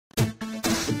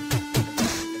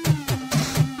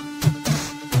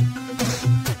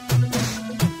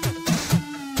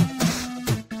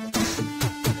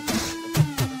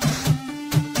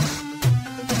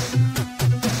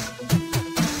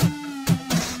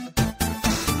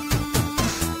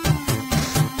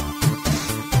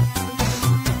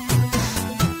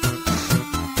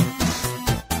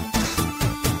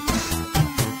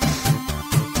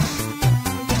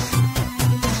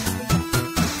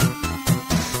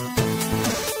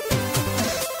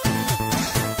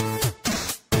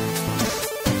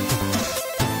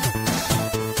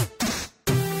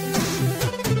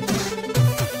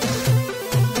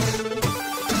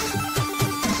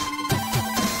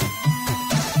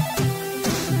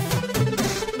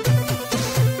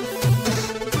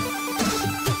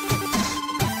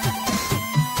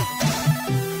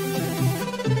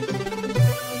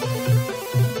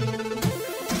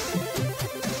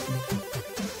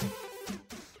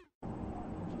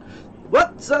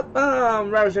What's up?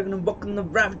 I'm Ravage, and welcome to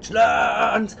Ravage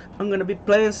Lands. I'm gonna be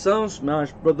playing some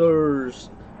Smash Brothers.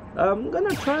 I'm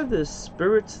gonna try this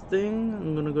spirits thing.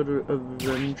 I'm gonna go to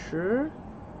adventure.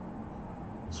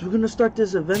 So we're gonna start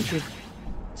this adventure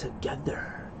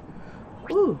together.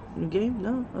 Ooh, new game?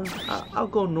 No, I'll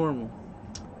go normal.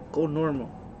 Go normal.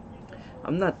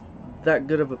 I'm not that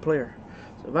good of a player.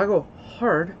 So if I go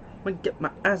hard, I'm gonna get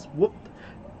my ass whooped.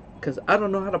 Cause I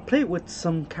don't know how to play with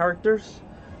some characters.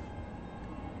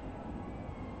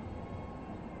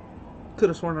 Could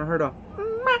have sworn I heard a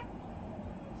meh.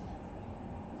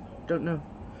 Don't know.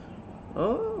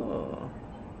 Oh,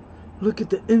 look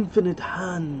at the infinite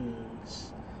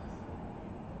hands.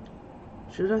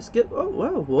 Should I skip? Oh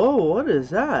wow, whoa, what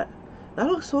is that? That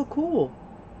looks so cool.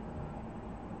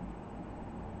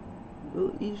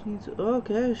 We'll each need to,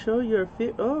 okay, show your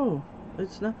fear. Oh,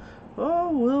 it's not. Oh,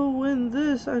 we'll win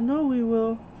this. I know we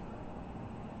will.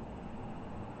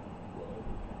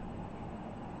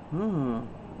 Huh.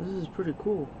 This is pretty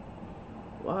cool.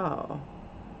 Wow.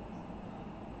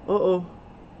 Uh-oh.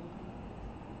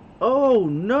 Oh,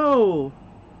 no.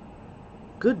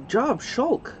 Good job,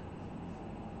 Shulk.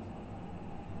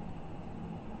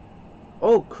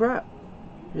 Oh, crap.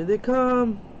 Here they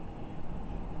come.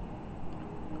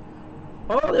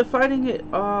 Oh, they're fighting it.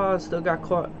 Oh, still got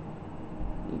caught.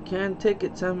 You can't take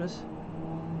it, Samus.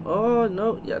 Oh,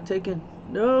 no. Yeah, taken.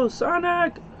 No,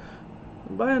 Sonic.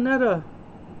 Bayonetta.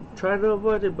 Tried to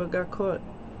avoid it, but got caught.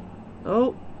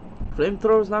 Oh,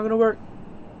 flamethrower's not gonna work.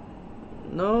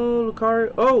 No,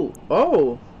 Lucario. Oh,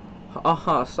 oh.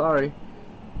 Aha, sorry.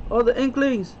 Oh, the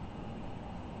Inklings.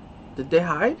 Did they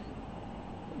hide?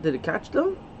 Did it catch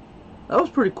them? That was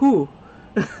pretty cool.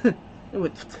 It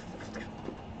went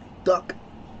duck.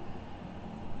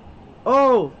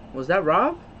 Oh, was that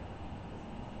Rob?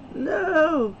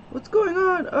 No. What's going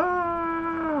on?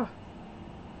 Ah.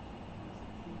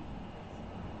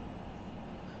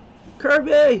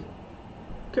 Kirby!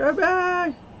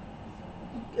 Kirby!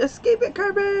 Escape it,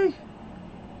 Kirby!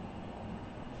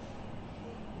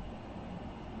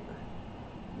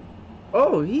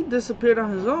 Oh, he disappeared on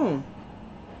his own.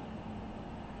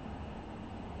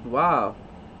 Wow.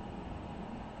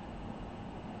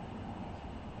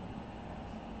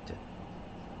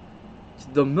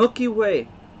 The Milky Way.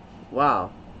 Wow.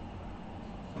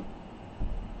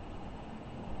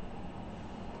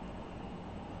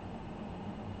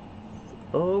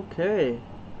 Okay.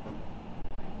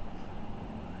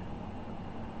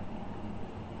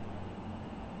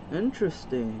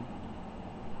 Interesting.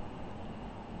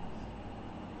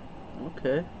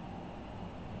 Okay.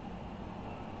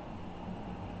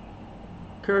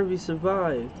 Kirby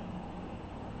survived.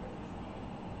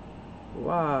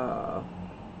 Wow.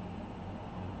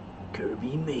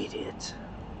 Kirby made it.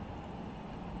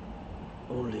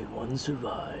 Only one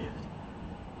survived.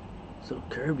 So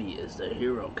Kirby is the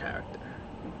hero character.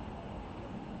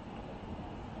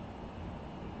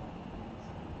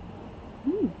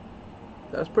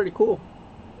 That's pretty cool.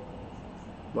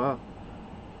 Wow.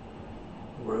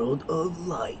 World of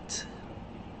Light.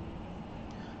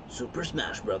 Super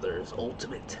Smash Brothers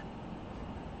Ultimate.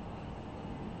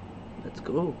 Let's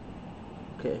go.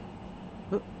 Okay.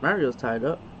 Oh, Mario's tied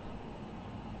up.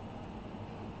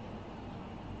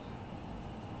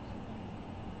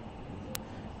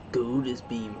 Gold is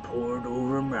being poured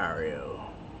over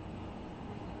Mario.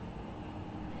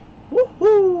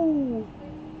 Woohoo!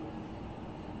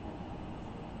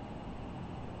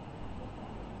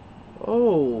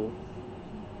 Oh.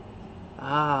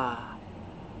 Ah.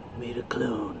 Made a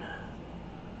clone.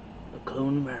 A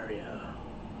clone Mario.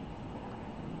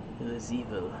 It was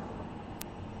evil.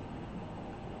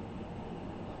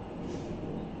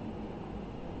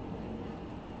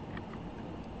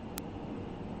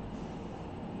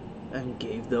 And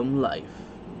gave them life.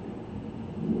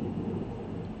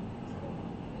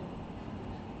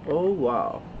 Oh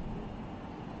wow.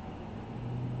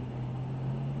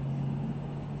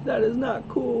 That is not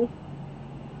cool.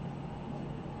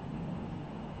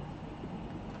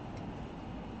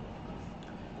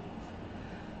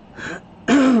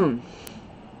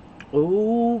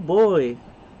 Oh boy.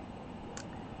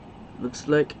 Looks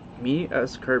like me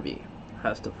as Kirby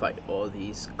has to fight all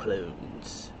these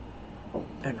clones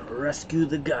and rescue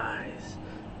the guys.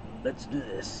 Let's do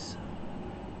this.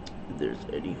 If there's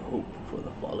any hope for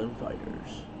the fallen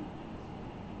fighters.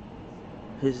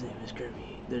 His name is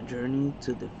Kirby. The journey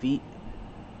to defeat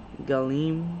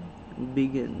Galim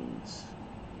begins.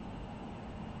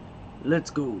 Let's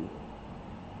go.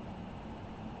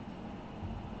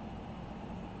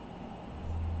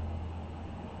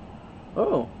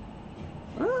 Oh.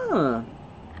 Ah.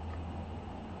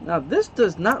 Now this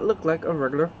does not look like a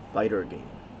regular fighter game.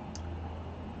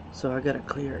 So I gotta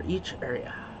clear each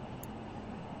area.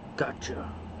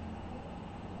 Gotcha.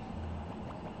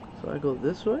 So I go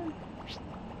this way?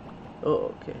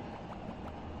 Oh, okay.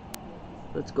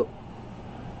 Let's go.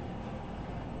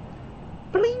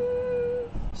 Bling!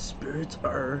 Spirits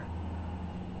are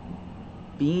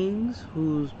beings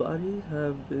whose bodies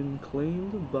have been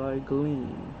claimed by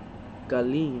Galim,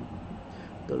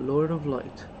 the Lord of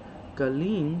Light.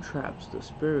 Galim traps the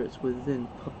spirits within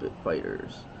puppet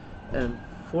fighters and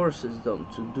forces them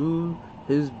to do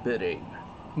his bidding.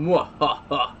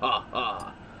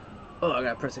 Mwahahaha! Oh, I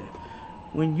gotta press it.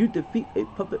 When you defeat a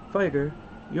puppet fighter,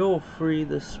 you'll free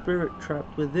the spirit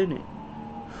trapped within it.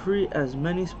 Free as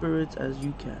many spirits as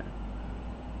you can.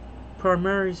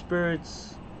 Primary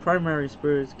spirits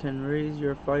can raise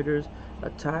your fighter's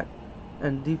attack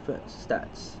and defense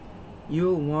stats.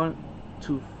 You'll want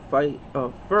to fight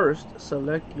first.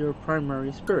 Select your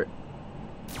primary spirit.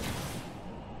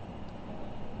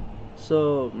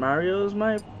 So Mario's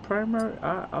my primary.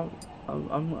 I'm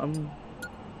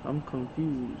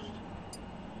confused.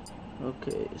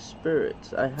 Okay,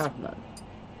 spirits. I have none.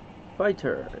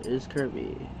 Fighter is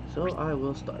Kirby, so I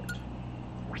will start.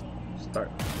 Yeah,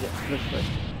 let's start.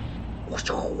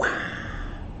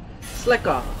 It's like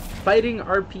a fighting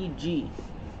RPG.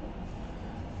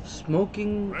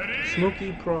 Smoky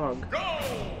Prog. Go!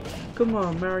 Come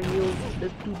on, Mario,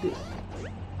 let's do this.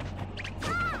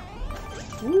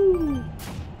 Woo!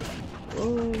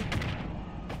 Oh.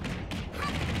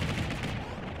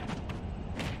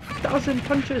 1,000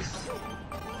 punches.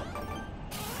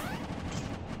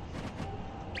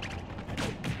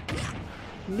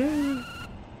 No.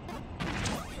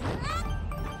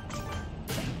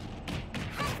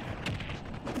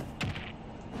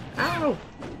 Ow!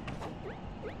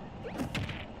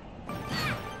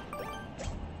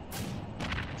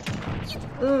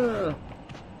 Ugh.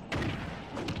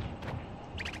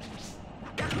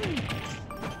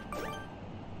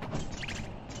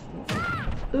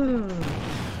 Ugh.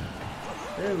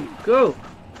 There we go.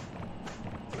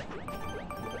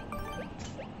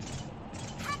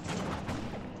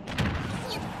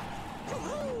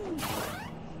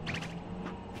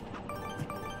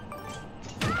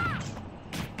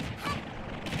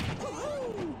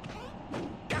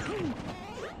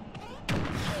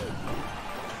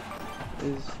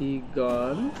 Is he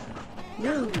gone?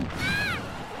 No!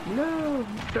 No!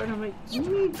 He's trying to make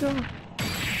me go!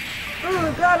 Oh,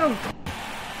 I got him!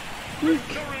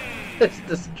 It's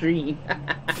the stream.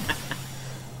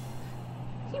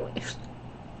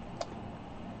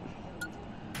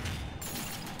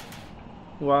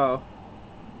 Wow.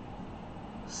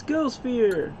 Skill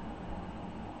sphere!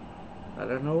 I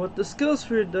don't know what the skill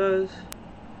sphere does.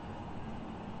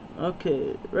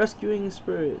 Okay, rescuing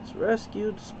spirits.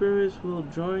 Rescued spirits will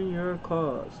join your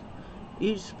cause.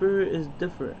 Each spirit is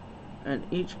different, and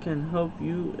each can help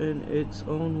you in its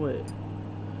own way.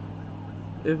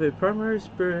 If a primary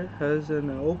spirit has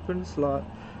an open slot,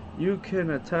 you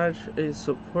can attach a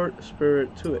support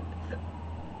spirit to it.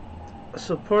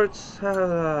 Supports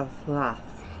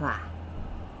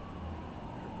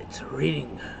It's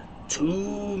reading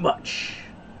too much.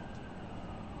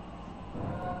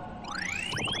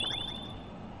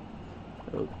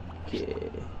 Okay.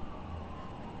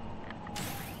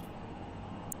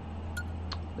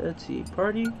 Let's see.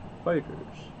 Party fighters.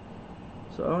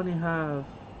 So I only have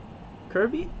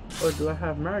Kirby? Or do I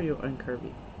have Mario and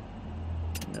Kirby?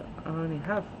 No, I only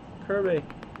have Kirby.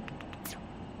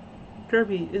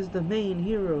 Kirby is the main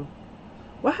hero.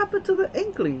 What happened to the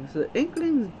Inklings? The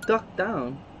Inklings ducked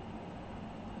down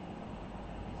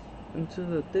into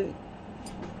the thing.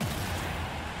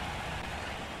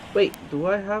 Wait, do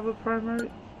I have a primary?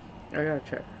 I gotta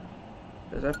check.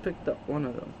 Because I picked up one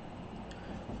of them.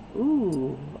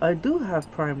 Ooh, I do have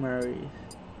primaries.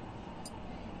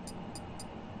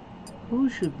 Who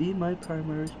should be my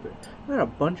primary spirit? I got a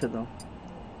bunch of them.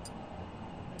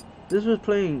 This was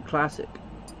playing classic.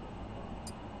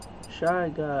 Shy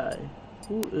Guy.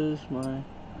 Who is my...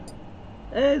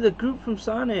 Hey, the group from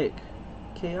Sonic.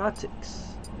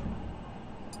 Chaotix.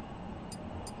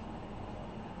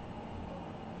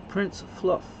 Prince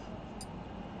Fluff.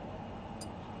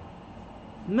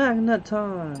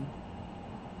 Magneton.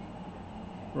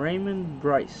 Raymond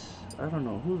Bryce. I don't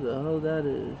know who the hell that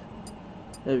is.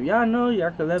 If y'all know,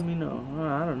 y'all can let me know.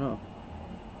 I don't know.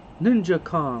 Ninja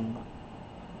Kong.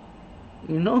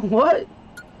 You know what?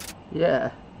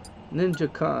 Yeah. Ninja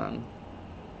Kong.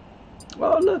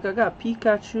 Oh, look, I got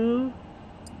Pikachu.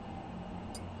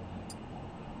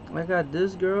 I got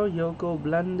this girl, Yoko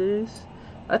Blandes.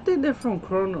 I think they're from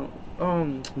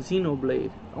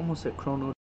Xenoblade. Almost said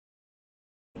Chrono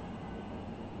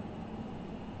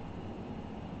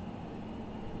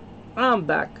I'm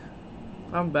back.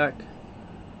 I'm back.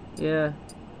 Yeah,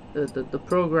 the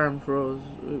program froze.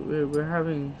 We're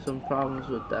having some problems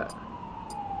with that.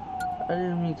 I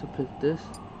didn't mean to pick this.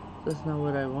 That's not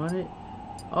what I wanted.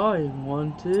 I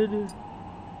wanted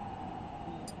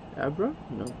Abra?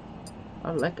 No.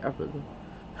 I like Abra though.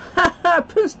 Haha,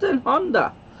 Piston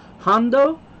Honda.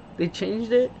 Hondo? They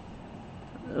changed it?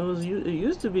 It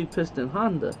used to be Piston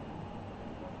Honda.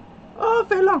 Oh,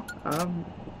 Feilong!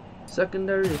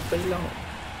 Secondary is Feilong.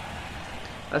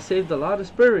 I saved a lot of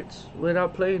spirits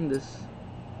without playing this.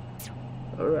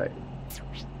 Alright.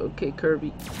 Okay,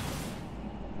 Kirby.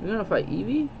 You're gonna fight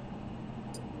Eevee?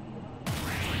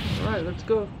 Alright, let's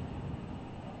go.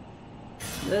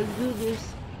 Let's do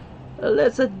this.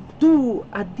 Let's do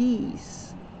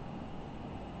this.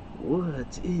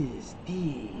 What is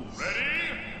this? Ready?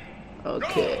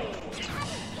 Okay.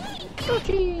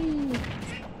 Okay.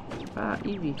 Ah,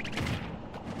 Eevee.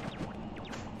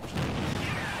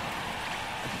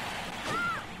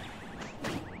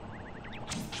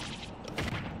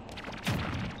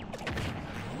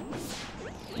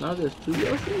 Now there's two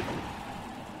Yoshi?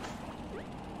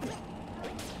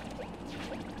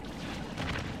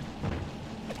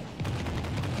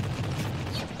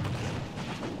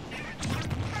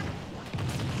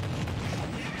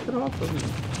 Get off of me.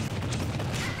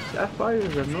 That fire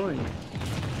is annoying.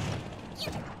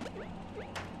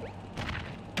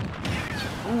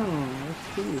 Oh, let's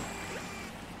see.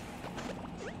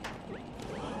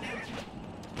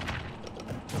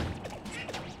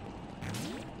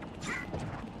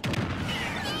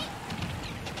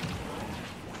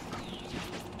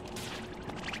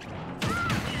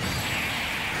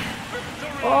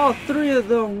 All three of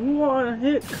them, one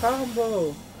hit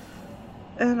combo.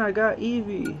 And I got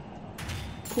Eevee.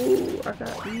 Cool, I got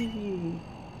Eevee.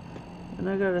 And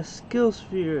I got a skill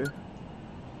sphere.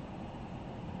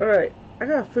 Alright, I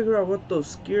gotta figure out what those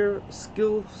skill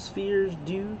spheres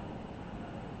do.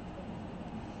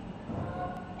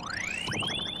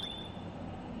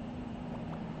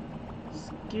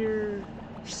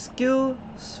 Skill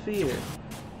sphere.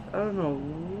 I don't know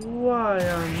why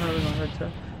I'm having a hard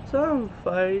time. So I'm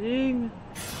fighting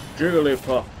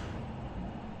Jigglypuff,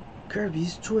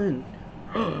 Kirby's twin.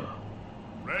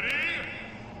 Ready?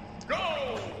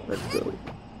 Go! Let's go.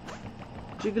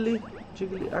 Jiggly.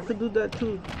 I could do that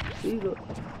too. There you go.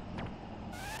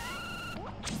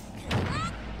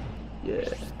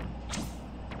 Yeah.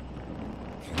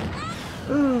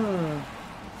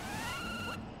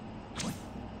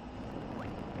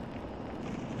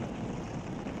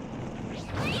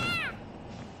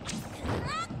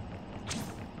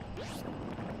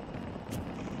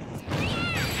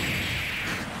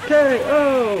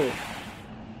 KO!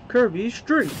 Kirby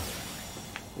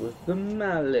strength with the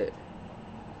mallet.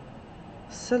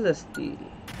 Celeste.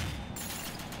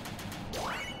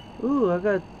 Ooh, I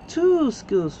got 2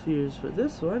 skill spheres for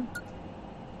this one.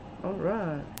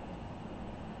 Alright.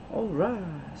 Alright.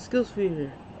 Skill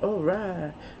sphere.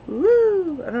 Alright.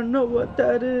 Woo! I don't know what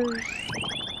that is.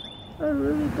 I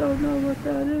really don't know what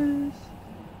that is.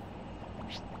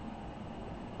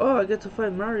 Oh, I get to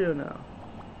fight Mario now.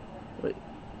 Wait.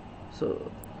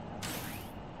 So,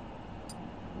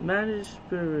 manage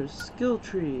spirits, skill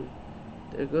tree.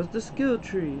 There goes the skill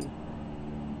tree.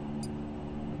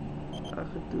 I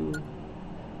could do.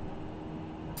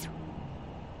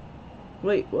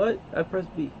 Wait, what? I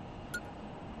pressed B.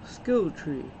 Skill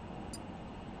tree.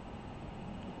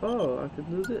 Oh, I can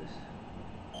do this.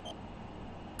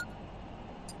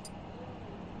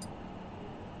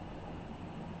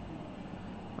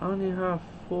 I only have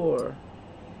 4.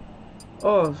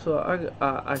 Oh, so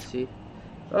I see.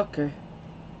 Okay.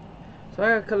 So I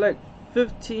gotta collect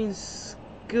 15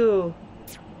 skill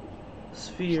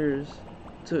spheres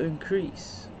to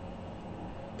increase.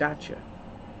 Gotcha.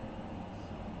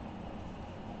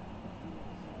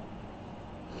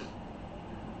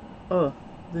 Oh,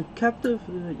 the captive,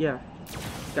 yeah.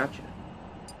 Gotcha.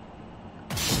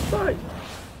 Fight!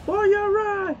 Fire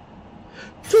right!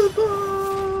 To the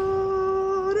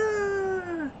border!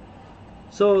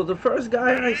 So the first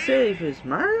guy I save is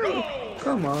Mario?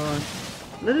 Come on.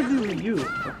 Let it be with you.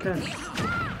 Okay.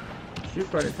 Street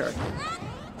Fighter character.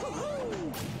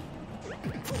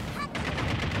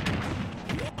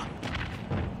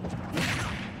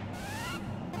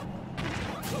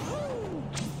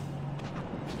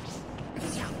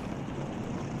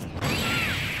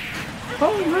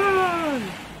 Home run!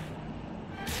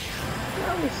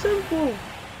 That was simple.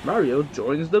 Mario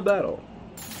joins the battle.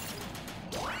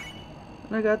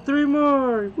 And I got 3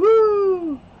 more.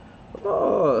 Woo!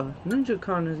 Oh, Ninja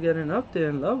Con is getting up there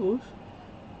in levels.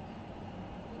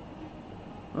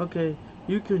 Okay,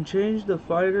 you can change the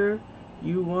fighter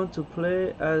you want to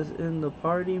play as in the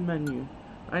party menu.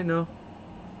 I know.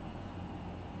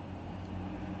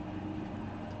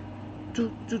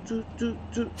 Toot, toot, toot, toot,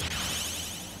 toot.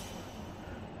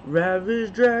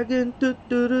 Ravage dragon, toot,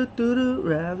 toot, toot, toot.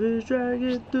 Ravage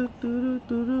dragon, toot, toot,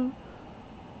 toot, toot.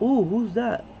 Ooh, who's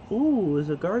that? Ooh, it's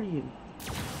a guardian.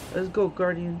 Let's go,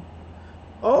 guardian.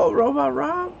 Oh, Robot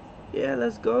Rob? Yeah,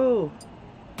 let's go.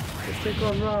 Let's take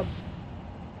on Rob.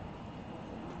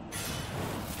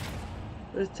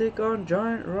 Let's take on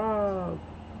Giant Rob.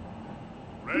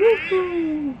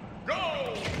 Ready? Go!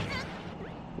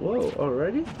 Whoa,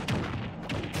 already?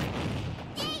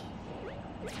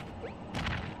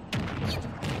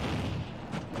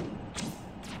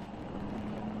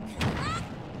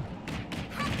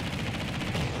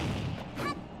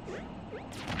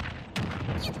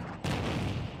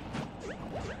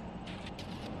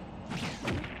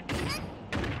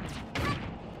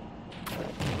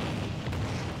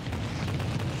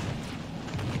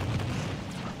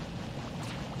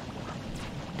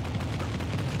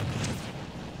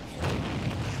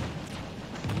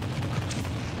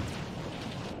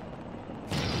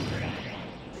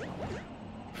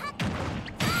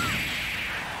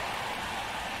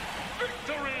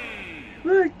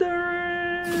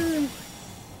 Victory!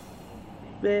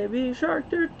 Baby shark,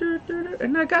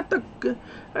 and I got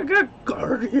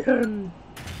Guardian!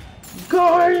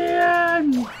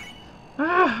 Guardian!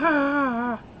 Ah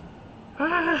ha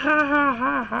ha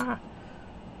ha ha.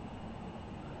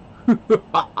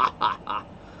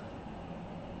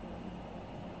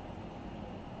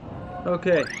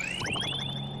 Okay.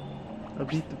 I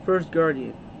beat the first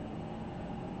Guardian.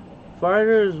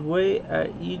 Fighters wait at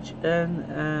each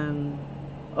end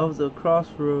of the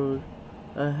crossroad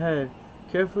ahead.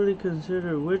 Carefully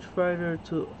consider which fighter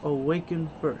to awaken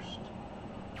first.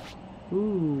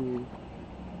 Ooh.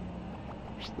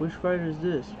 Which fighter is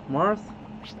this? Marth?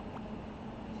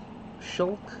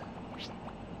 Shulk?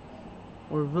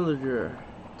 Or Villager?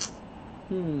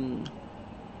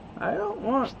 I don't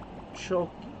want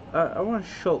Shulk. I want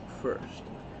Shulk first.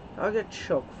 I'll get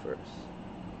Shulk first.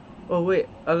 Oh wait,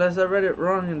 unless I read it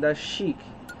wrong and that's Sheik.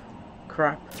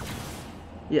 Crap.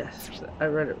 Yes, I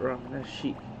read it wrong. That's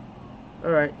Sheik.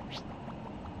 Alright.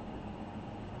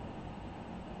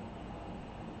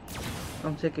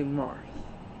 I'm taking Marth.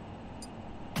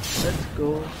 Let's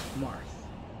go Marth.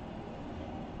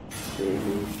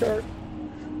 Baby shark.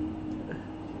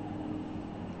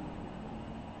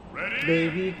 Ready?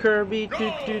 Baby Kirby,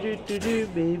 do do do do do.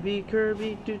 Baby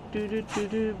Kirby, do do do do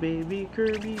do. Baby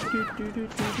Kirby, do do do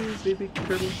do do. Baby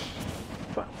Kirby.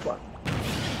 What?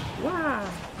 Wow.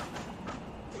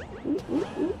 Ooh ooh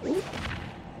ooh ooh.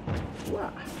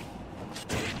 Wow.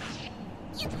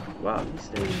 Wow, he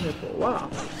stayed in here for a while.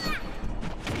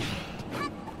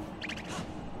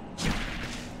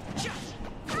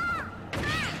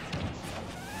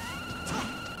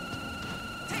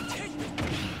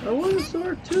 I want a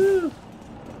sword too.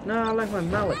 No, I like my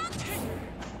mallet.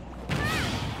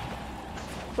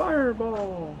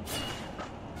 Fireball.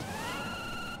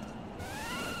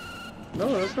 No,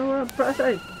 that's not what I'm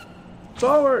pressing.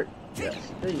 Forward.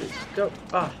 Yes, there you go.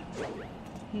 Ah,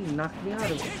 he knocked me out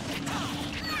of it.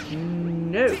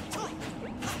 No.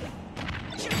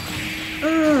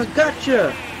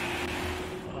 Gotcha.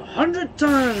 100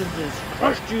 times just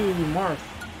crushed you, Marth.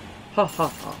 Ha ha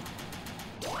ha.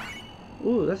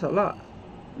 Ooh, that's a lot.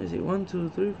 Let me see. 1, 2,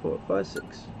 3, 4, 5,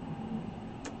 6.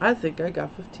 I think I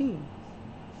got 15.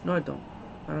 No, I don't.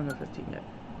 I don't got 15 yet.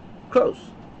 Close.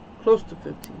 Close to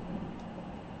 15.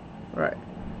 Right.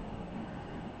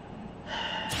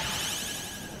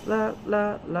 La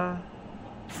la la.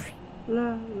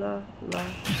 La la la.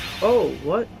 Oh,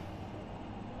 what?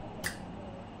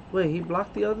 Wait, he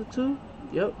blocked the other two?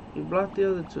 Yep, he blocked the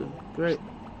other two. Great.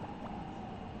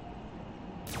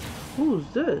 Who's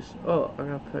this? Oh, I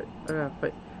gotta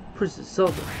fight Princess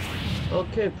Zelda.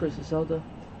 Okay, Princess Zelda,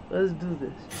 let's do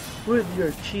this. With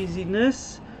your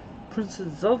cheesiness,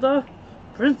 Princess Zelda.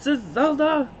 Princess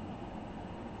Zelda.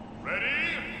 Ready?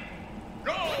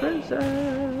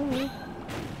 Go!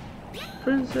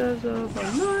 Princess of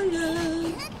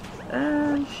Annoyance.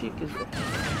 And Sheik is there.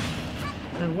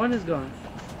 And one is gone.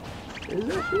 Is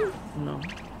that Sheik? No.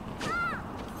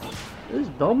 Is this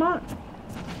Belmont?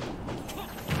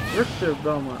 Richter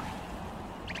Belmont.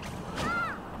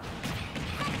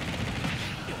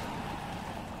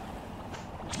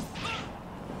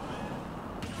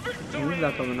 He's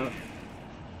not coming up.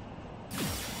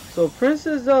 So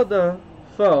Princess Zelda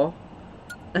fell,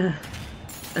 and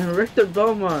Richter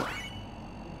Belmont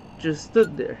just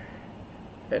stood there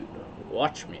and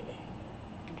watch me.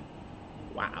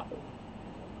 Wow.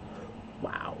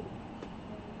 Wow.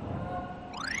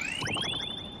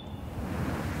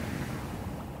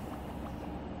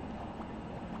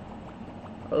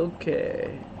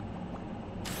 Okay.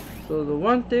 So the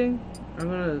one thing, I'm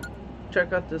gonna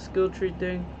check out the skill tree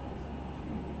thing.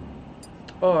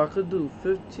 Oh, I could do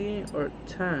 15 or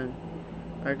 10.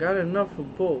 I got enough for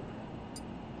both.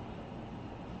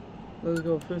 Let's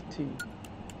go 15.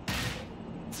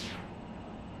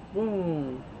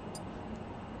 Boom.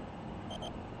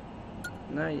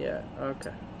 Not yet.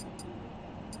 Okay.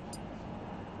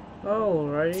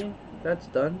 Alrighty. That's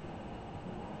done.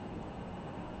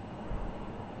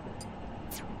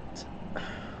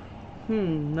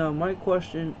 Now my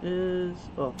question is...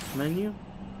 Oh, menu?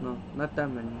 No, not that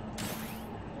menu.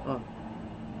 Oh.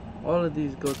 All of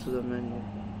these go to the menu.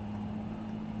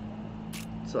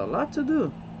 It's a lot to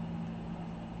do.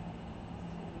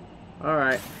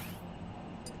 Alright.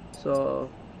 So,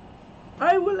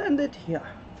 I will end it here.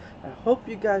 I hope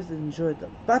you guys enjoyed the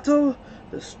battle.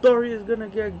 The story is gonna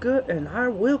get good and I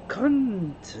will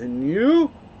continue.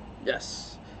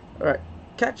 Yes. Alright.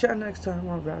 Catch y'all next time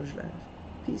on Ravage Lands.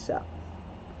 Peace out.